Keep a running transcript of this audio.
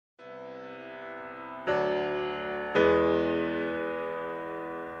Hey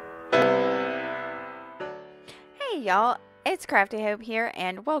y'all, it's Crafty Hope here,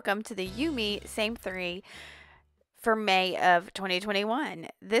 and welcome to the You Me Same 3 for May of 2021.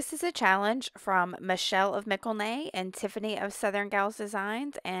 This is a challenge from Michelle of Mickelnay and Tiffany of Southern Gals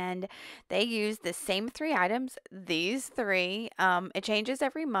Designs, and they use the same 3 items, these three. It changes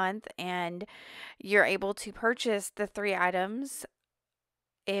every month, and you're able to purchase the 3 items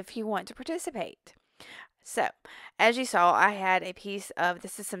if you want to participate. So, as you saw, I had a piece of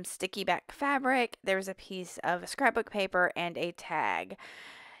this is some sticky back fabric. There's a piece of scrapbook paper and a tag.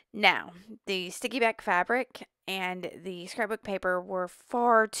 Now, the sticky back fabric and the scrapbook paper were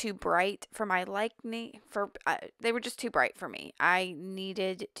far too bright for my liking. They were just too bright for me. I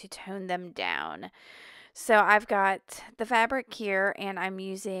needed to tone them down. So I've got the fabric here, and I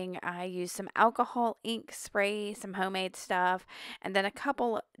use some alcohol ink spray, some homemade stuff, and then a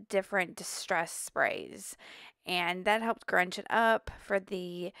couple different distress sprays. And that helped grunge it up. For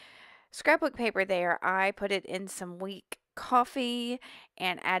the scrapbook paper there, I put it in some weak coffee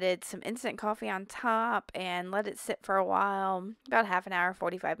and added some instant coffee on top and let it sit for a while, about half an hour,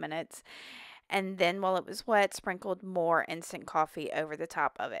 45 minutes. And then while it was wet, sprinkled more instant coffee over the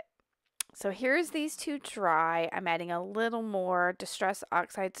top of it. So here's these two dry. I'm adding a little more Distress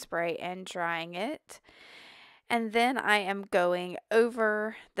Oxide spray and drying it. And then I am going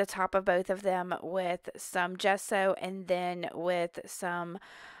over the top of both of them with some gesso and then with some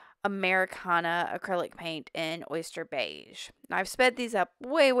Americana acrylic paint in Oyster Beige. Now I've sped these up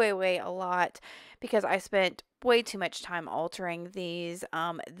way a lot because I spent way too much time altering these.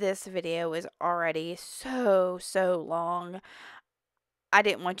 This video is already so long. I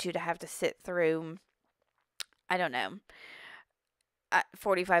didn't want you to have to sit through, I don't know,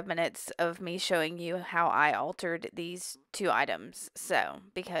 45 minutes of me showing you how I altered these 2 items. So,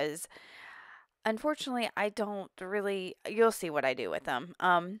 because unfortunately, I don't really, you'll see what I do with them.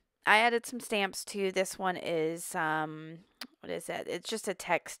 I added some stamps too. This one is, what is it? It's just a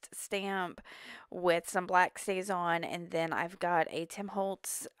text stamp with some black stays on, and then I've got a Tim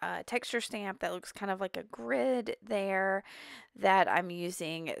Holtz texture stamp that looks kind of like a grid there that I'm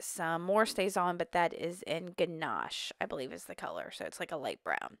using some more stays on, but that is in ganache, I believe is the color. So it's like a light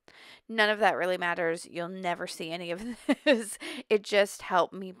brown. None of that really matters. You'll never see any of this. It just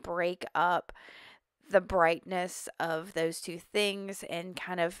helped me break up the brightness of those two things and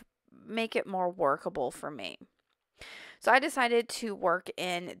kind of make it more workable for me. So I decided to work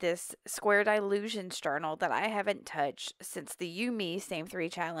in this Square Dilutions journal that I haven't touched since the You Me Same 3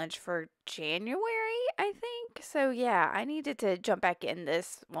 challenge for January, I think. So yeah, I needed to jump back in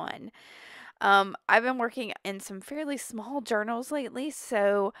this one. I've been working in some fairly small journals lately,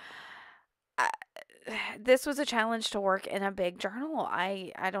 so I, this was a challenge to work in a big journal.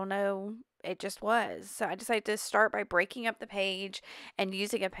 I don't know. It just was. So I decided to start by breaking up the page and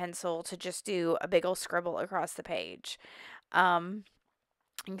using a pencil to just do a big old scribble across the page. Um,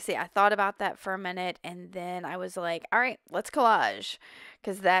 you can see I thought about that for a minute and then I was like, all right, let's collage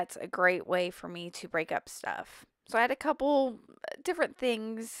because that's a great way for me to break up stuff. So I had a couple different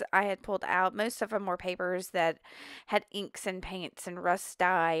things I had pulled out. Most of them were papers that had inks and paints and rust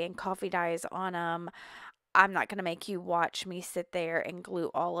dye and coffee dyes on them. I'm not going to make you watch me sit there and glue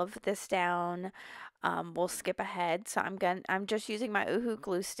all of this down. We'll skip ahead. So I'm just using my Oohoo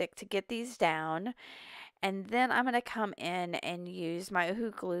glue stick to get these down. And then I'm going to come in and use my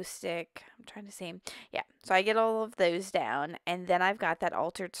Oohoo glue stick. I'm trying to see. Yeah. So I get all of those down. And then I've got that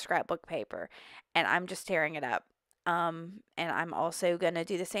altered scrapbook paper. And I'm just tearing it up. And I'm also going to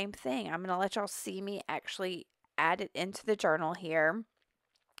do the same thing. I'm going to let y'all see me actually add it into the journal here,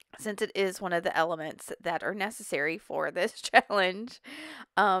 since it is one of the elements that are necessary for this challenge.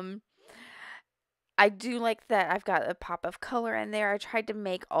 Um, I do like that I've got a pop of color in there. I tried to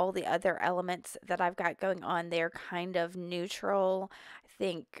make all the other elements that I've got going on there kind of neutral. I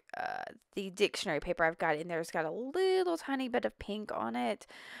think the dictionary paper I've got in there has got a little tiny bit of pink on it,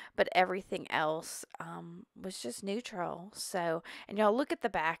 but everything else was just neutral. So, and y'all look at the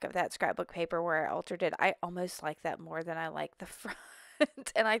back of that scrapbook paper where I altered it. I almost like that more than I like the front.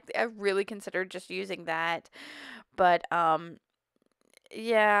 And I really considered just using that, but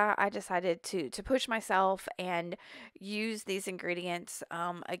yeah, I decided to push myself and use these ingredients.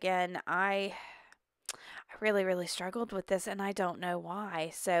 Again, I really struggled with this and I don't know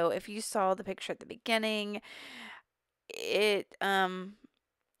why. So if you saw the picture at the beginning, it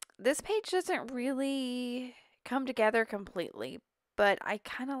this page doesn't really come together completely, but I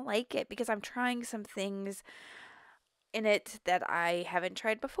kind of like it because I'm trying some things in it that I haven't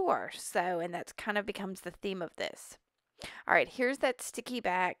tried before. So, and that's kind of becomes the theme of this. All right, here's that sticky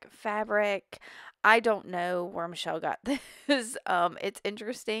back fabric. I don't know where Michelle got this. It's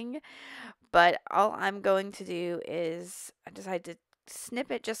interesting, but all I'm going to do is I decided to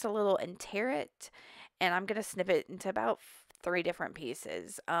snip it just a little and tear it, and I'm gonna snip it into about three different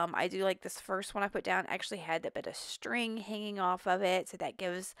pieces. I do like this first one I put down actually had a bit of string hanging off of it, so that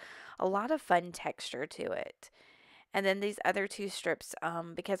gives a lot of fun texture to it. And then these other two strips,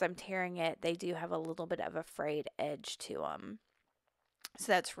 because I'm tearing it, they do have a little bit of a frayed edge to them.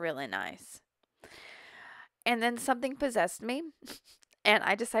 So that's really nice. And then something possessed me, and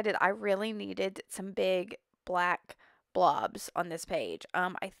I decided I really needed some big black blobs on this page.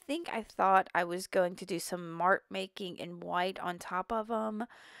 I think I thought I was going to do some mark making in white on top of them,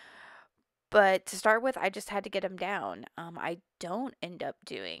 but to start with, I just had to get them down. I don't end up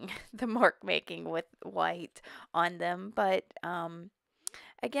doing the mark making with white on them, but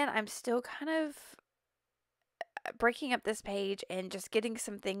again, I'm still kind of breaking up this page and just getting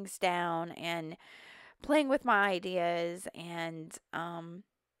some things down and playing with my ideas. And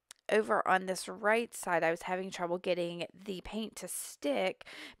over on this right side, I was having trouble getting the paint to stick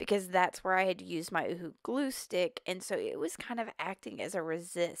because that's where I had used my Uhu glue stick, and so it was kind of acting as a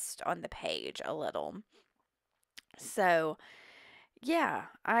resist on the page a little. So yeah,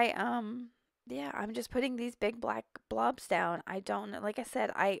 I'm just putting these big black blobs down. I don't know, like I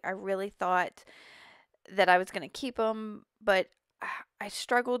said, I really thought that I was going to keep them, but I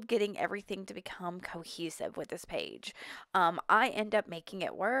struggled getting everything to become cohesive with this page. I end up making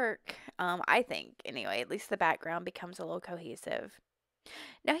it work. I think anyway, at least the background becomes a little cohesive.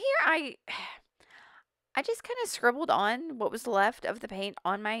 Now here I just kind of scribbled on what was left of the paint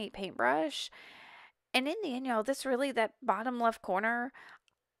on my paintbrush. And in the end, y'all, this really, that bottom left corner,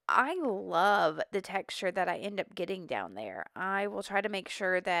 I love the texture that I end up getting down there. I will try to make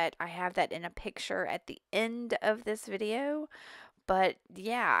sure that I have that in a picture at the end of this video. But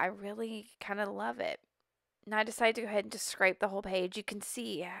yeah, I really kind of love it. And I decided to go ahead and just scrape the whole page. You can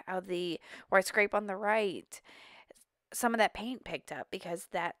see how where I scrape on the right, some of that paint picked up because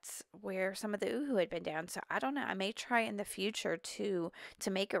that's where some of the Uhu had been down. So I don't know. I may try in the future to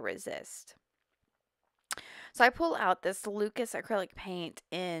make a resist. So I pull out this Lucas acrylic paint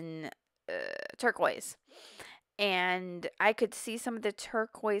in turquoise, and I could see some of the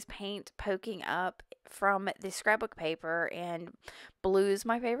turquoise paint poking up from the scrapbook paper, and blue's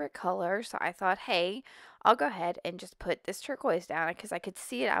my favorite color. So I thought, hey, I'll go ahead and just put this turquoise down because I could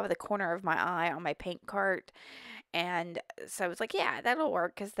see it out of the corner of my eye on my paint cart. And so I was like, yeah, that'll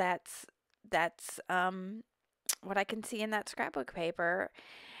work because that's what I can see in that scrapbook paper.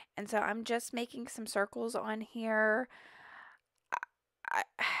 And so I'm just making some circles on here. I,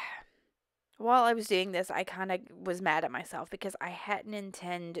 while I was doing this, I kind of was mad at myself because I hadn't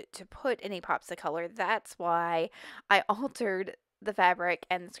intended to put any pops of color. That's why I altered the fabric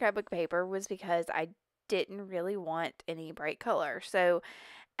and the scrapbook paper, was because I didn't really want any bright color. So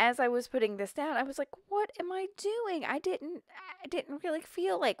as I was putting this down, I was like, what am I doing? I didn't really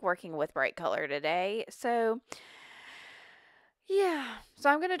feel like working with bright color today. So yeah, so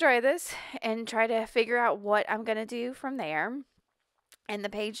I'm going to try this and try to figure out what I'm going to do from there. And the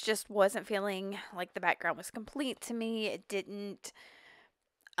page just wasn't feeling like the background was complete to me. It didn't,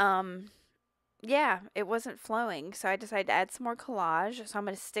 um, yeah, it wasn't flowing. So I decided to add some more collage. So I'm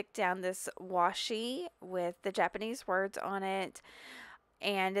going to stick down this washi with the Japanese words on it.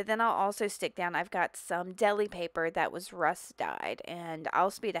 And then I'll also stick down, I've got some deli paper that was rust dyed. And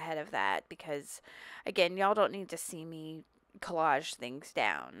I'll speed ahead of that because, again, y'all don't need to see me collage things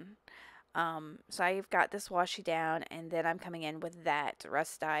down. So I've got this washi down, and then I'm coming in with that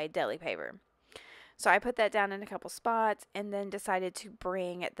rust dyed deli paper. So I put that down in a couple spots and then decided to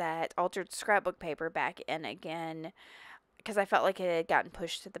bring that altered scrapbook paper back in again because I felt like it had gotten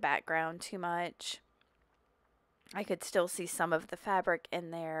pushed to the background too much. I could still see some of the fabric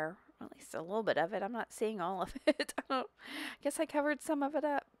in there, or at least a little bit of it. I'm not seeing all of it. I guess I covered some of it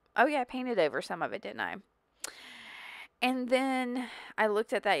up. Oh yeah, I painted over some of it, didn't I? And then I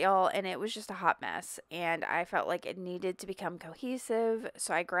looked at that, y'all, and it was just a hot mess. And I felt like it needed to become cohesive.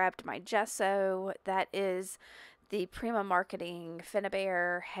 So I grabbed my gesso. That is the Prima Marketing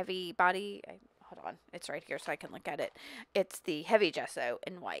Finnabair Heavy Body. Hold on, it's right here so I can look at it. It's the heavy gesso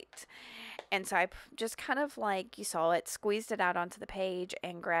in white. And so I just kind of, like you saw it, squeezed it out onto the page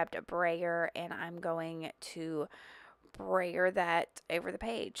and grabbed a brayer. And I'm going to brayer that over the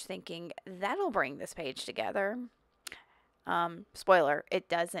page, thinking that'll bring this page together. Spoiler, it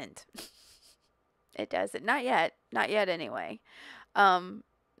doesn't. It doesn't. Not yet. Not yet anyway.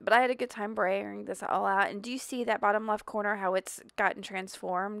 But I had a good time brayering this all out. And do you see that bottom left corner, how it's gotten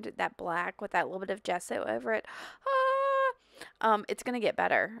transformed? That black with that little bit of gesso over it. It's gonna get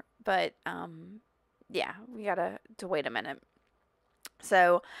better, but yeah, we gotta to wait a minute.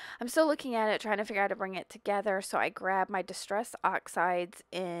 So I'm still looking at it, trying to figure out how to bring it together. So I grabbed my Distress Oxides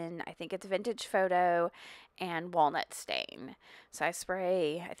in, I think it's Vintage Photo and Walnut Stain. So I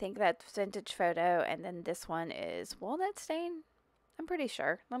spray, I think that's Vintage Photo, and then this one is Walnut Stain. I'm pretty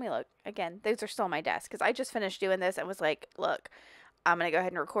sure. Let me look. Again, those are still on my desk because I just finished doing this and was like, look, I'm going to go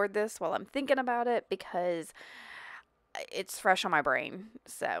ahead and record this while I'm thinking about it because it's fresh on my brain.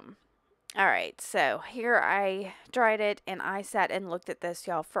 So all right, so here I dried it and I sat and looked at this,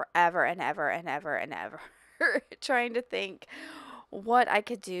 y'all, forever and ever and ever and ever, trying to think what I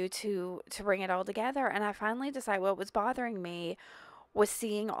could do to bring it all together. And I finally decided what was bothering me was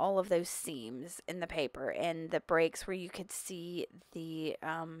seeing all of those seams in the paper and the breaks where you could see the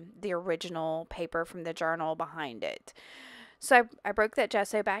original paper from the journal behind it. So I broke that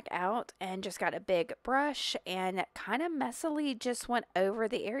gesso back out and just got a big brush and kind of messily just went over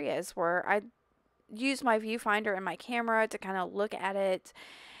the areas where I used my viewfinder and my camera to kind of look at it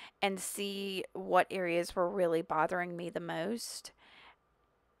and see what areas were really bothering me the most.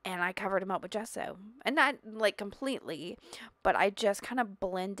 And I covered them up with gesso. And not like completely, but I just kind of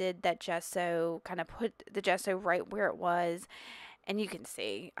blended that gesso, kind of put the gesso right where it was. And you can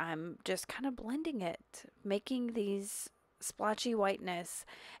see I'm just kind of blending it, making these splotchy whiteness.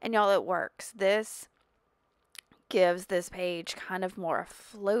 And y'all, it works. This gives this page kind of more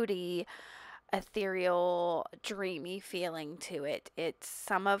floaty, ethereal, dreamy feeling to it. It's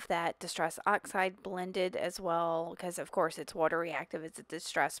some of that Distress Oxide blended as well, because of course it's water reactive. It's a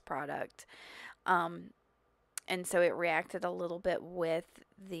distress product. Um, and so it reacted a little bit with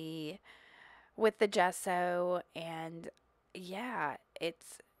the gesso, and yeah,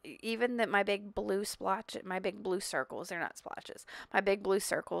 it's even that my big blue splotch, my big blue circles, they're not splotches. My big blue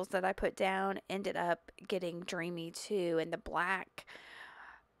circles that I put down ended up getting dreamy too, and the black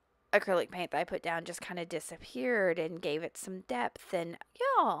acrylic paint that I put down just kind of disappeared and gave it some depth. And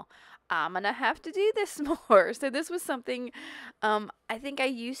y'all, I'm gonna have to do this more. So this was something I think I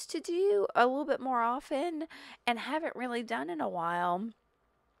used to do a little bit more often and haven't really done in a while.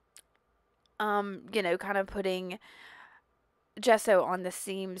 Kind of putting gesso on the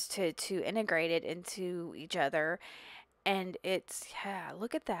seams to integrate it into each other. And it's, yeah,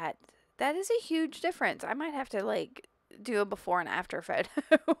 look at that. That is a huge difference. I might have to like do a before and after photo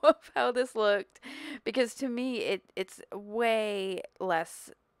of how this looked, because to me it's way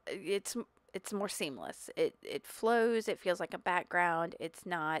less, it's more seamless. It flows, it feels like a background. It's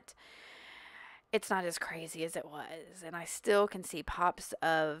not as crazy as it was, and I still can see pops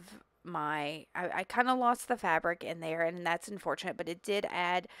of I kind of lost the fabric in there, and that's unfortunate, but it did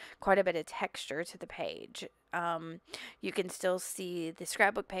add quite a bit of texture to the page. You can still see the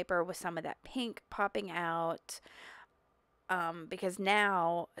scrapbook paper with some of that pink popping out, because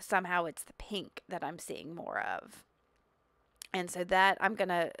now somehow it's the pink that I'm seeing more of. And so that I'm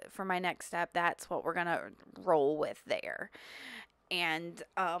gonna, for my next step, that's what we're gonna roll with there. And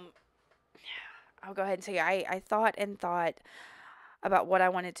I'll go ahead and say I thought and thought about what I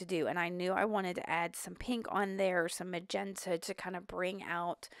wanted to do, and I knew I wanted to add some pink on there, some magenta to kind of bring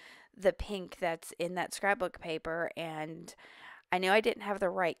out the pink that's in that scrapbook paper. And I knew I didn't have the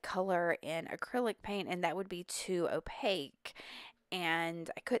right color in acrylic paint, and that would be too opaque.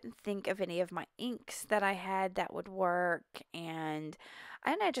 And I couldn't think of any of my inks that I had that would work. And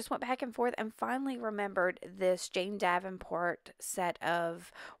I just went back and forth and finally remembered this Jane Davenport set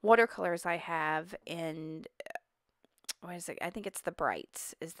of watercolors I have in, what is it? I think it's the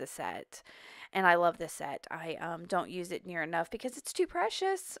Brights is the set. And I love this set. I don't use it near enough because it's too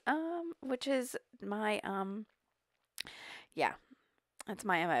precious, which is my yeah, that's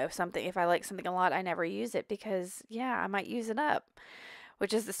my MO. Something, if I like something a lot, I never use it because, yeah, I might use it up,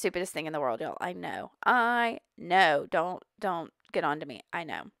 which is the stupidest thing in the world, y'all. I know. I know. Don't get on to me. I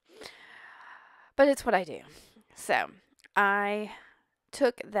know. But it's what I do. So, I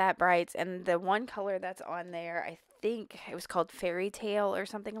took that Brights, and the one color that's on there, I think it was called Fairy Tale or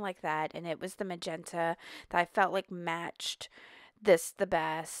something like that, and it was the magenta that I felt like matched this the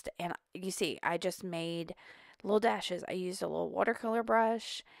best. And you see, I just made little dashes. I used a little watercolor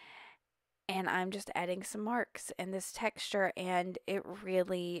brush, and I'm just adding some marks and this texture, and it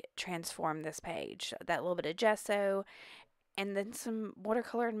really transformed this page. That little bit of gesso and then some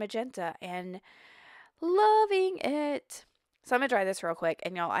watercolor and magenta, and loving it. So I'm gonna try this real quick,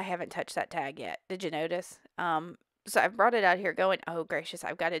 and y'all, I haven't touched that tag yet. Did you notice? So I've brought it out here going, oh gracious,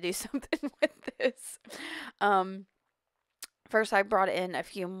 I've got to do something with this. First I brought in a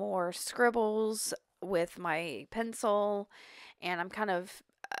few more scribbles with my pencil, and I'm kind of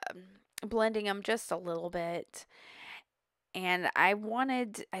blending them just a little bit. And I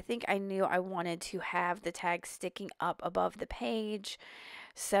think I knew I wanted to have the tag sticking up above the page.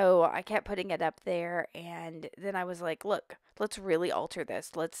 So I kept putting it up there. And then I was like, look, let's really alter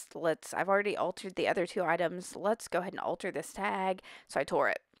this. I've already altered the other two items. Let's go ahead and alter this tag. So I tore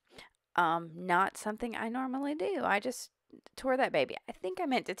it. Not something I normally do. I just tore that baby. I think I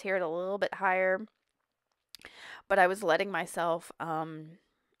meant to tear it a little bit higher, but I was letting myself,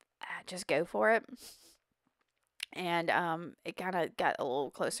 just go for it. And it kind of got a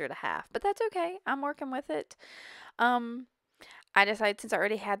little closer to half, but that's okay. I'm working with it. Um, I decided, since I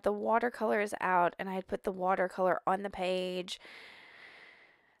already had the watercolors out and I had put the watercolor on the page,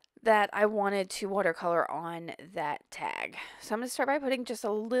 that I wanted to watercolor on that tag. So I'm going to start by putting just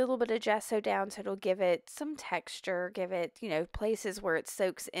a little bit of gesso down, so it'll give it some texture, give it, places where it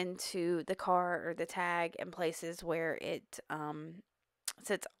soaks into the car or the tag, and places where it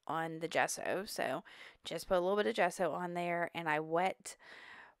sits on the gesso. So just put a little bit of gesso on there, and I wet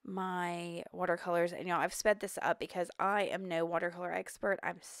my watercolors. And I've sped this up because I am no watercolor expert.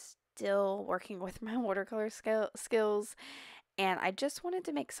 I'm still working with my watercolor skills, and I just wanted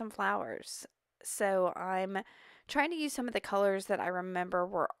to make some flowers. So I'm trying to use some of the colors that I remember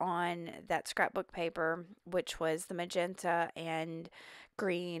were on that scrapbook paper, which was the magenta and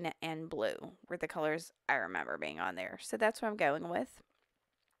green and blue were the colors I remember being on there. So that's what I'm going with,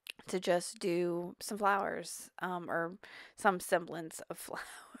 to just do some flowers, or some semblance of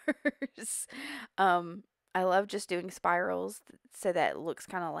flowers. um, I love just doing spirals so that it looks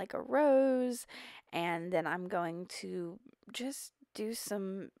kind of like a rose. And then I'm going to just do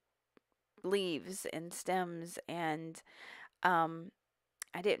some leaves and stems. And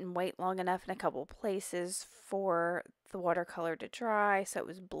I didn't wait long enough in a couple places for the watercolor to dry, so it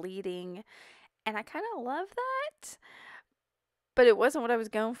was bleeding. And I kind of love that, but it wasn't what I was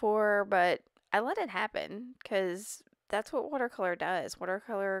going for. But I let it happen because that's what watercolor does.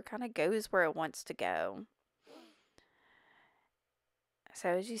 Watercolor kind of goes where it wants to go. So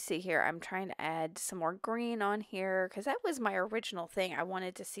as you see here, I'm trying to add some more green on here because that was my original thing. I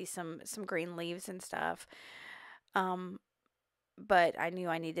wanted to see some green leaves and stuff. Um, but I knew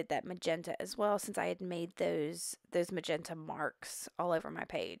I needed that magenta as well, since I had made those magenta marks all over my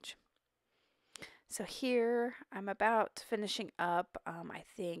page. So here I'm about finishing up. I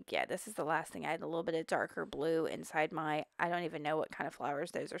think, yeah, this is the last thing. I had a little bit of darker blue inside my, I don't even know what kind of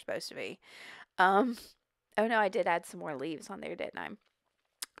flowers those are supposed to be. Oh no, I did add some more leaves on there, didn't I?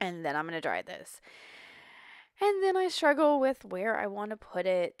 And then I'm going to dry this. And then I struggle with where I want to put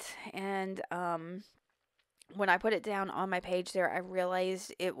it. And when I put it down on my page there, I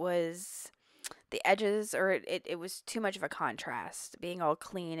realized it was the edges, or it was too much of a contrast, being all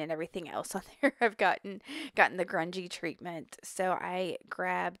clean and everything else on there. I've gotten the grungy treatment. So I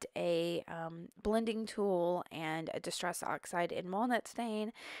grabbed a blending tool and a Distress Oxide in Walnut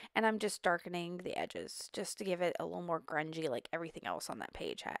Stain, and I'm just darkening the edges just to give it a little more grungy, like everything else on that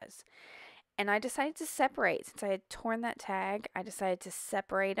page has. And I decided to separate, since I had torn that tag, I decided to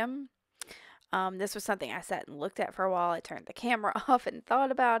separate them. This was something I sat and looked at for a while. I turned the camera off and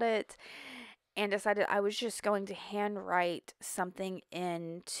thought about it, and decided I was just going to handwrite something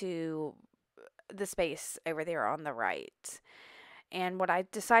into the space over there on the right. And what I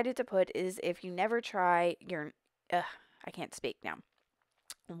decided to put is, if you never try, I can't speak now.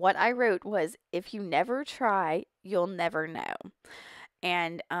 What I wrote was, if you never try, you'll never know.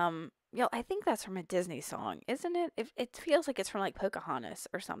 And I think that's from a Disney song, isn't it? It feels like it's from like Pocahontas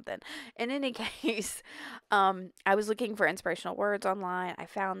or something. In any case, I was looking for inspirational words online. I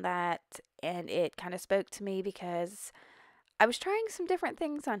found that, and it kind of spoke to me because I was trying some different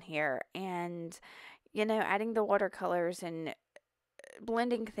things on here, and adding the watercolors and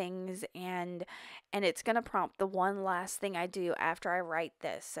blending things, and it's going to prompt the one last thing I do after I write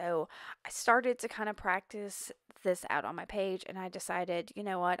this. So I started to kind of practice this out on my page, and I decided, you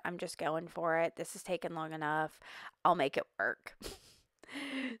know what, I'm just going for it. This has taken long enough. I'll make it work.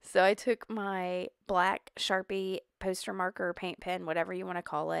 So I took my black Sharpie poster marker, paint pen, whatever you want to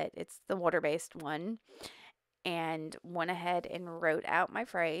call it. It's the water-based one, and went ahead and wrote out my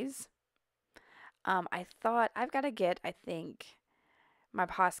phrase. I thought I've got to get, I think, my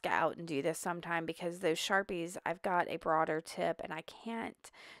Posca out and do this sometime, because those Sharpies, I've got a broader tip and I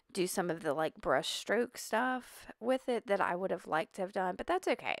can't do some of the like brush stroke stuff with it that I would have liked to have done, but that's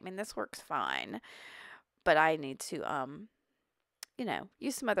okay. I mean, this works fine, but I need to,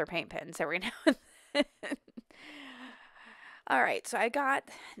 use some other paint pens every now and then. All right, so I got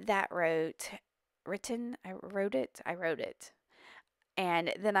that written. I wrote it.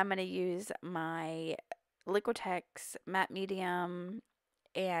 And then I'm going to use my Liquitex matte medium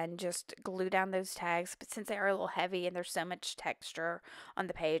and just glue down those tags. But since they are a little heavy and there's so much texture on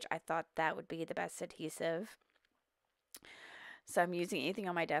the page, I thought that would be the best adhesive. So I'm using anything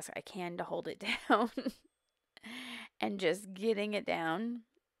on my desk I can to hold it down and just getting it down.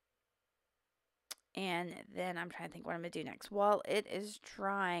 And then I'm trying to think what I'm going to do next. While it is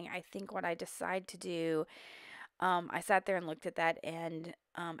drying, I think what I decide to do, I sat there and looked at that, and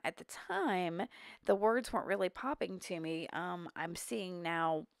at the time, the words weren't really popping to me. I'm seeing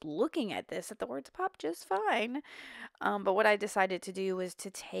now, looking at this, that the words pop just fine. But what I decided to do was to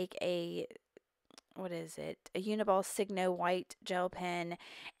take a Uniball Signo white gel pen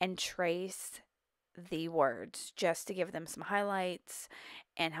and trace the words just to give them some highlights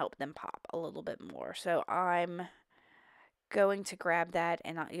and help them pop a little bit more. So I'm going to grab that,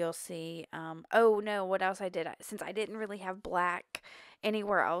 and you'll see. Oh no, what else I did, since I didn't really have black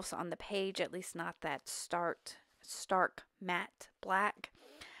anywhere else on the page, at least not that stark matte black,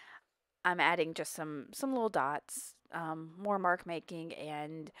 I'm adding just some little dots, more mark making,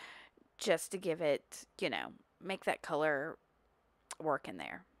 and just to give it, make that color work in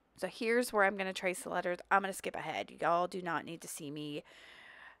there. So here's where I'm going to trace the letters. I'm going to skip ahead. Y'all do not need to see me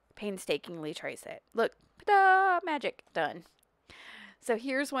painstakingly trace it. Look, ta-da, magic, done. So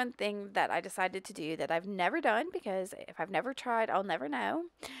here's one thing that I decided to do that I've never done, because if I've never tried, I'll never know.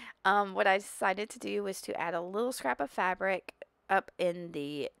 What I decided to do was to add a little scrap of fabric up in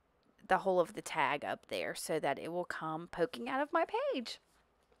the hole of the tag up there, so that it will come poking out of my page.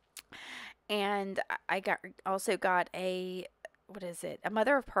 And I also got a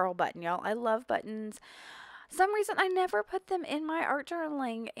mother of pearl button, y'all. I love buttons. Some reason I never put them in my art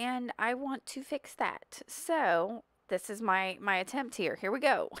journaling, and I want to fix that. So this is my attempt here. Here we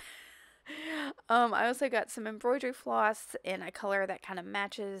go. I also got some embroidery floss in a color that kind of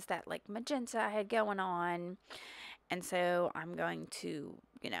matches that like magenta I had going on. And so I'm going to,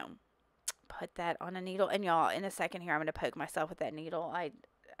 put that on a needle. And y'all, in a second here, I'm going to poke myself with that needle. I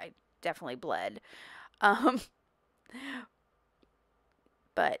definitely bled.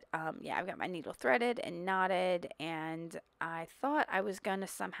 But yeah, I've got my needle threaded and knotted, and I thought I was going to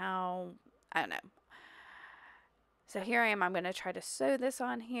somehow, I don't know. So here I am. I'm going to try to sew this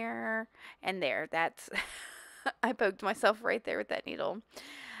on here, and there, that's, I poked myself right there with that needle.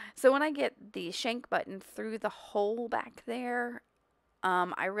 So when I get the shank button through the hole back there,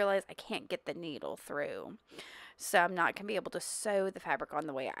 I realize I can't get the needle through. So I'm not going to be able to sew the fabric on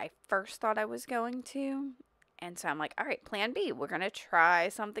the way I first thought I was going to. And so I'm like, all right, plan B, we're going to try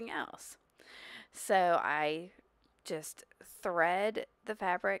something else. So I just thread the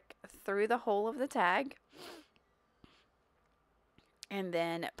fabric through the hole of the tag, and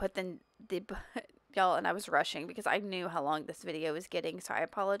then put the y'all, and I was rushing because I knew how long this video was getting, so I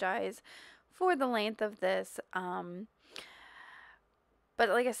apologize for the length of this. But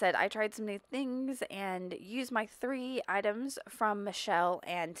like I said, I tried some new things and used my 3 items from Michelle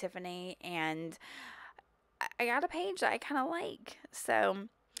and Tiffany, and I got a page that I kind of like. So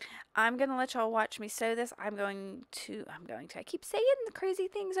I'm going to let y'all watch me sew this. I keep saying the crazy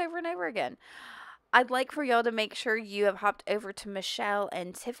things over and over again. I'd like for y'all to make sure you have hopped over to Michelle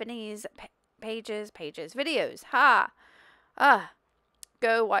and Tiffany's videos.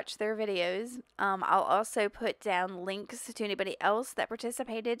 Go watch their videos. I'll also put down links to anybody else that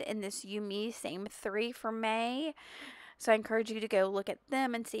participated in this You Me Same 3 for May. So I encourage you to go look at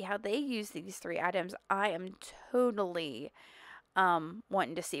them and see how they use these 3 items. I am totally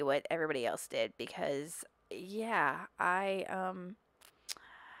wanting to see what everybody else did, because yeah, I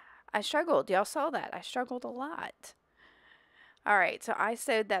struggled. Y'all saw that. I struggled a lot. Alright, so I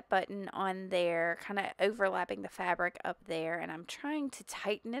sewed that button on there, kind of overlapping the fabric up there, and I'm trying to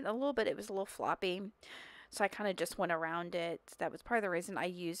tighten it a little bit. It was a little floppy, so I kind of just went around it. That was part of the reason I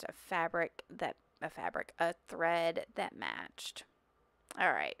used a thread that matched.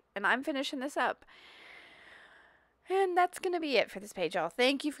 Alright, and I'm finishing this up. And that's going to be it for this page, y'all.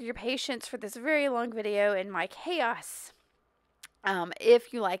 Thank you for your patience for this very long video and my chaos.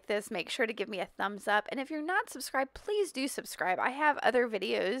 If you like this, make sure to give me a thumbs up. And if you're not subscribed, please do subscribe. I have other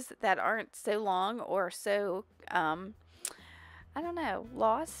videos that aren't so long or so, I don't know,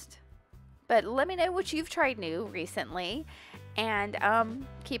 lost. But let me know what you've tried new recently. And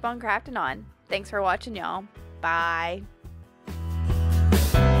keep on crafting on. Thanks for watching, y'all. Bye.